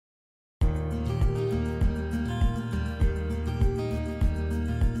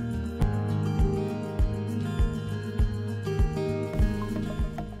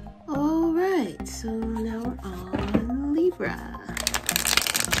So now we're on Libra.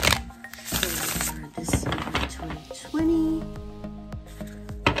 For this year, 2020,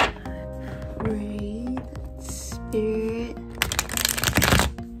 I pray that Spirit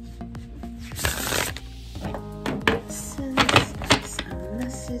sends us a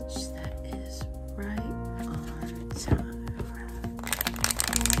message that is right on time.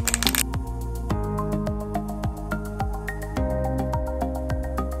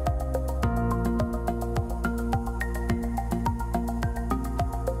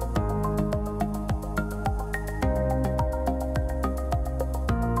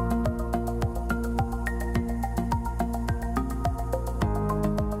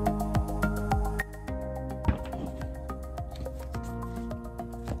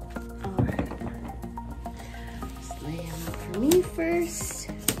 Me first,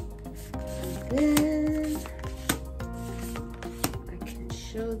 and then I can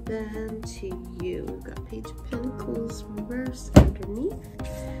show them to you. We've got Page of Pentacles reversed underneath,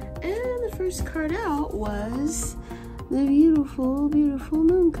 and the first card out was the beautiful, beautiful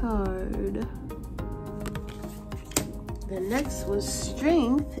Moon card. The next was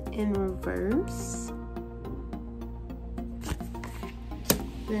Strength in reverse.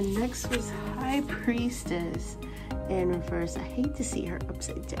 The next was High Priestess in reverse. I hate to see her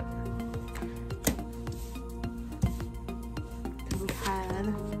upside down. Then we had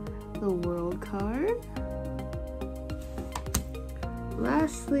the World card.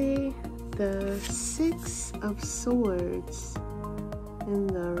 Lastly, the Six of Swords in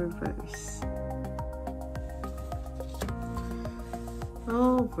the reverse.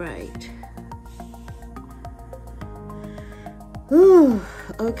 All right. Ooh,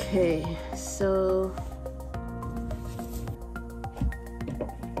 okay, so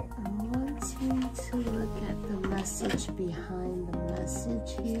to look at the message behind the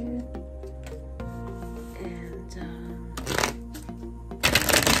message here, and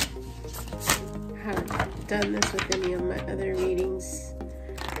I haven't done this with any of my other readings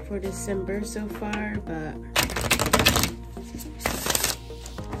for December so far, but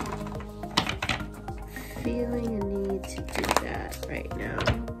feeling a need to do that right now.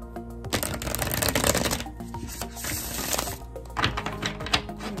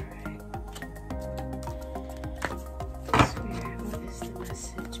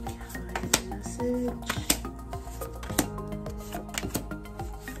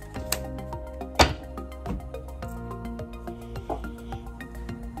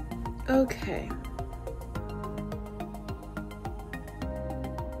 Okay.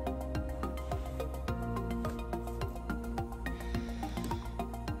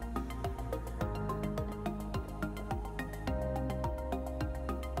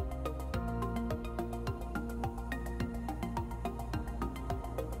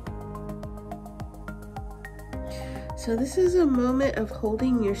 So this is a moment of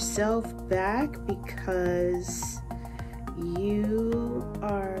holding yourself back because you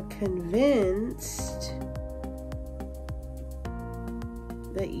are convinced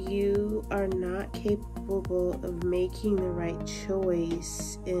that you are not capable of making the right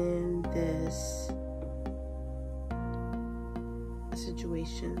choice in this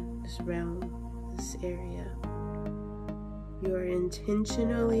situation, this realm, this area. You are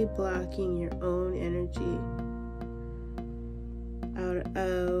intentionally blocking your own energy out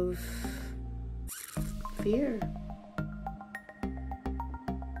of fear.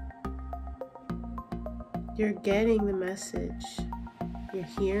 You're getting the message, you're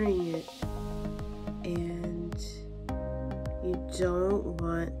hearing it, and you don't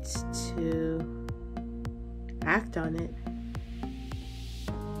want to act on it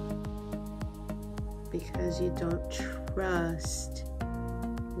because you don't trust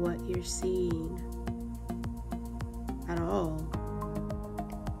what you're seeing at all.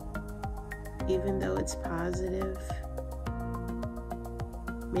 Even though it's positive,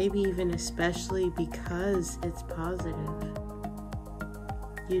 maybe even especially because it's positive,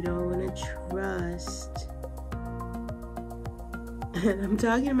 you don't want to trust. And I'm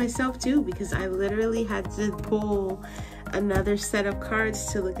talking to myself too, because I literally had to pull another set of cards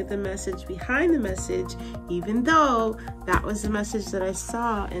to look at the message behind the message, even though that was the message that I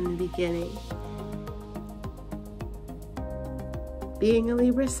saw in the beginning. Being a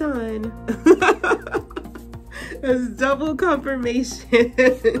Libra sun, that's double confirmation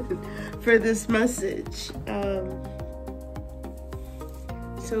for this message.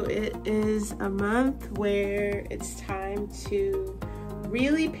 So it is a month where it's time to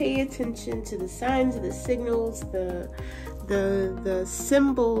really pay attention to the signs, the signals, the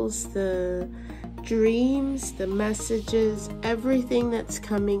symbols, the dreams, the messages, everything that's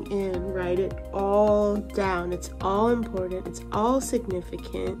coming in, write it all down. It's all important. It's all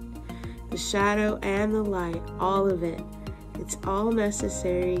significant. The shadow and the light, all of it. It's all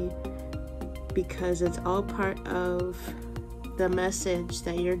necessary because it's all part of the message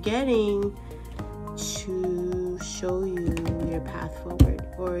that you're getting to show you your path forward,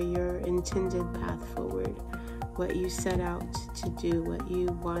 or your intended path forward, what you set out to do, what you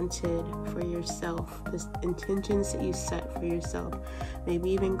wanted for yourself, the intentions that you set for yourself. Maybe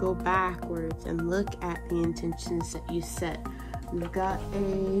even go backwards and look at the intentions that you set. We've got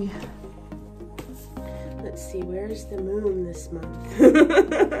a, let's see, where's the moon this month?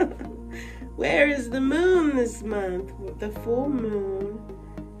 Where is the moon this month? The full moon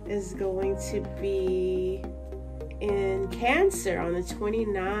is going to be in Cancer on the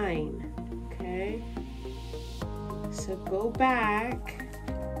 29th. Okay? So go back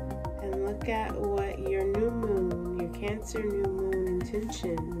and look at what your new moon, your Cancer new moon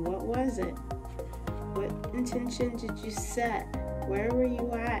intention, what was it? What intention did you set? Where were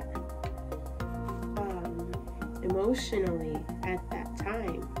you at emotionally at that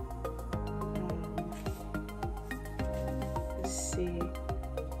time? Let's see.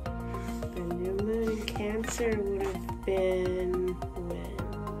 The new moon in Cancer would have been when?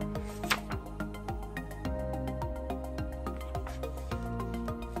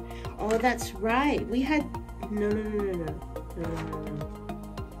 Oh, that's right. We had no.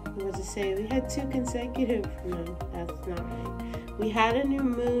 I was to say we had 2 consecutive. No, that's not right. We had a new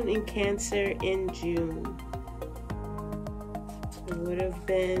moon in Cancer in June. It would have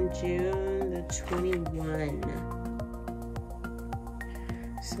been June the 21.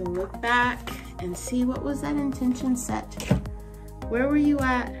 So look back and see, what was that intention set? Where were you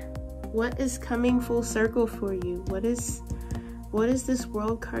at? What is coming full circle for you? What is this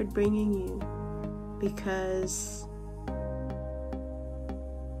World card bringing you? Because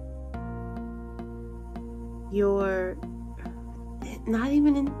your, not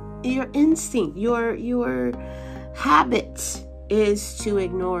even in your instinct, your habit is to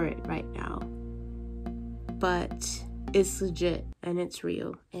ignore it right now, but it's legit and it's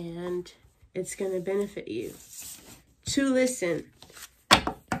real, and it's going to benefit you to listen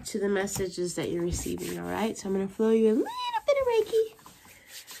to the messages that you're receiving. All right, so I'm going to flow you a little bit of Reiki,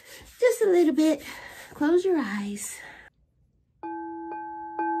 just a little bit. Close your eyes.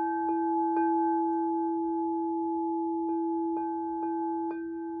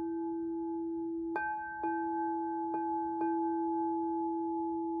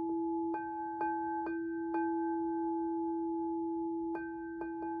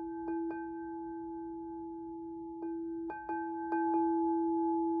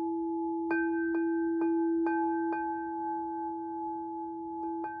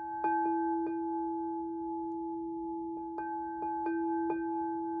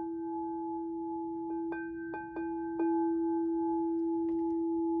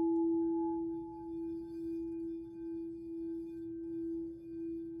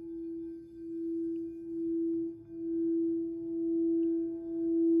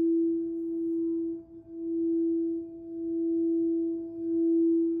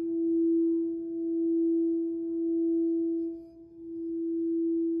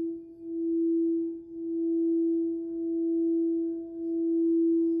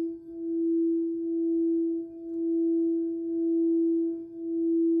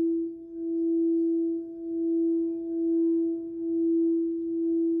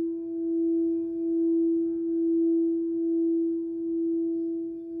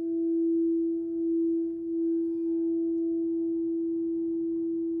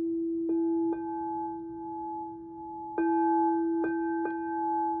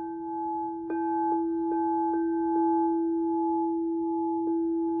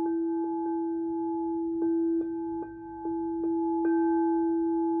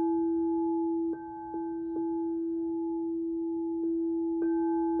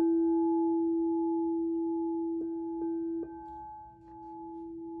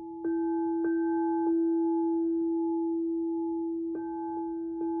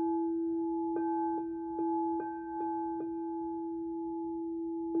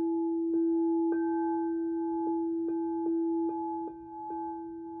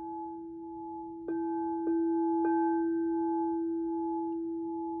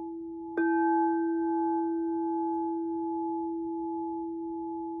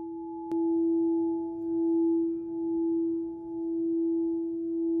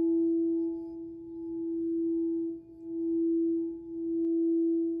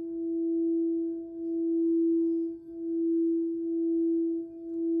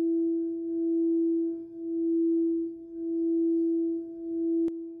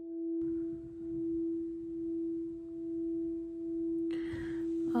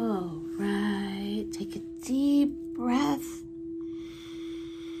 All right, take a deep breath.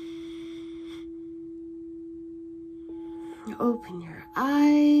 Open your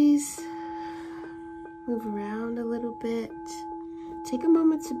eyes. Move around a little bit. Take a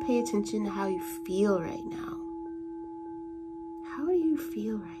moment to pay attention to how you feel right now. How do you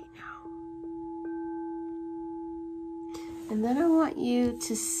feel right now? And then I want you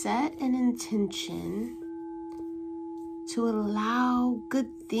to set an intention to allow good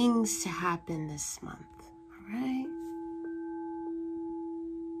things to happen this month, all right?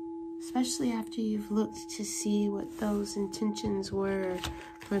 Especially after you've looked to see what those intentions were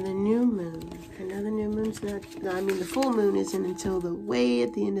for the new moon. I know the new moon's not, the full moon isn't until way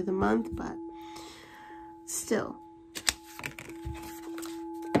at the end of the month, but still.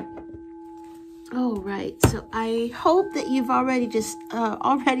 All right, so I hope that you've already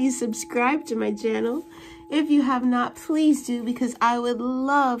subscribed to my channel. If you have not, please do, because I would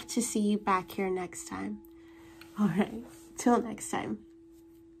love to see you back here next time. All right, till next time.